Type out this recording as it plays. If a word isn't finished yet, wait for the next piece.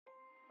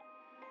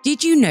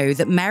Did you know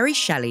that Mary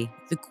Shelley,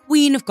 the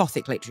queen of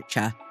Gothic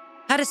literature,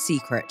 had a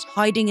secret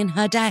hiding in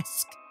her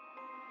desk?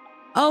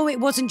 Oh, it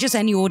wasn't just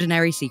any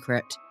ordinary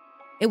secret.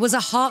 It was a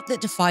heart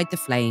that defied the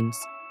flames,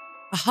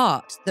 a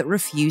heart that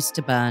refused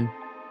to burn.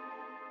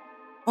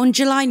 On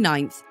July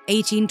 9th,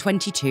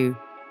 1822,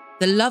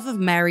 the love of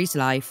Mary's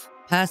life,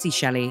 Percy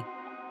Shelley,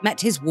 met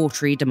his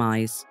watery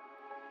demise.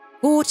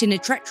 Caught in a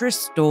treacherous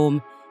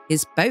storm,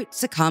 his boat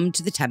succumbed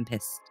to the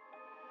tempest.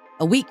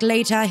 A week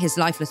later, his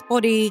lifeless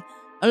body,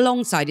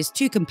 alongside his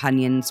two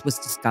companions, was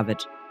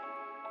discovered.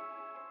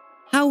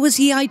 How was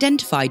he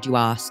identified, you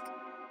ask?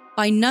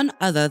 By none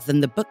other than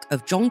the book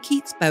of John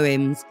Keats'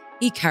 poems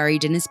he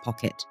carried in his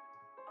pocket.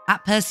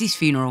 At Percy's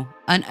funeral,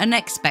 an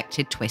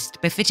unexpected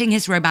twist befitting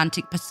his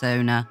romantic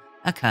persona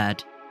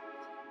occurred.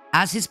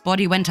 As his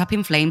body went up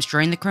in flames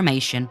during the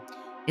cremation,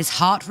 his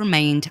heart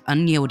remained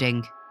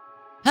unyielding.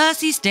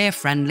 Percy's dear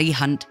friend Leigh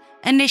Hunt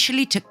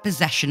initially took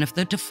possession of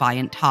the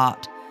defiant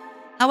heart.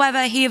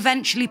 However, he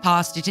eventually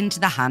passed it into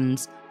the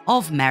hands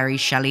of Mary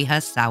Shelley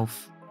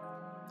herself.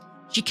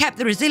 She kept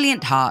the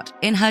resilient heart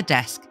in her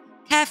desk,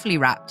 carefully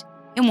wrapped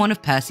in one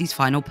of Percy's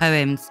final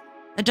poems,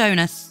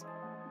 Adonis.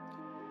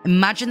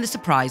 Imagine the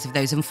surprise of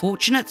those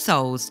unfortunate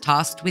souls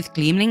tasked with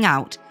cleaning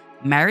out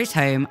Mary's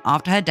home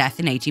after her death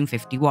in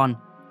 1851.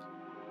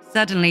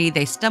 Suddenly,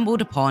 they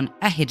stumbled upon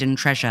a hidden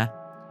treasure,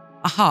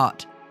 a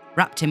heart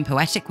wrapped in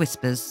poetic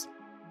whispers.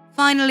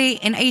 Finally,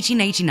 in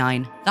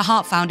 1889, the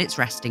heart found its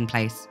resting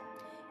place.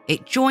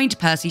 It joined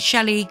Percy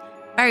Shelley,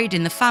 buried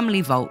in the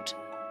family vault,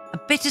 a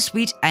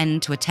bittersweet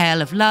end to a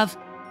tale of love,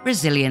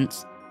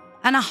 resilience,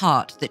 and a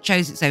heart that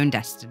chose its own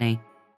destiny.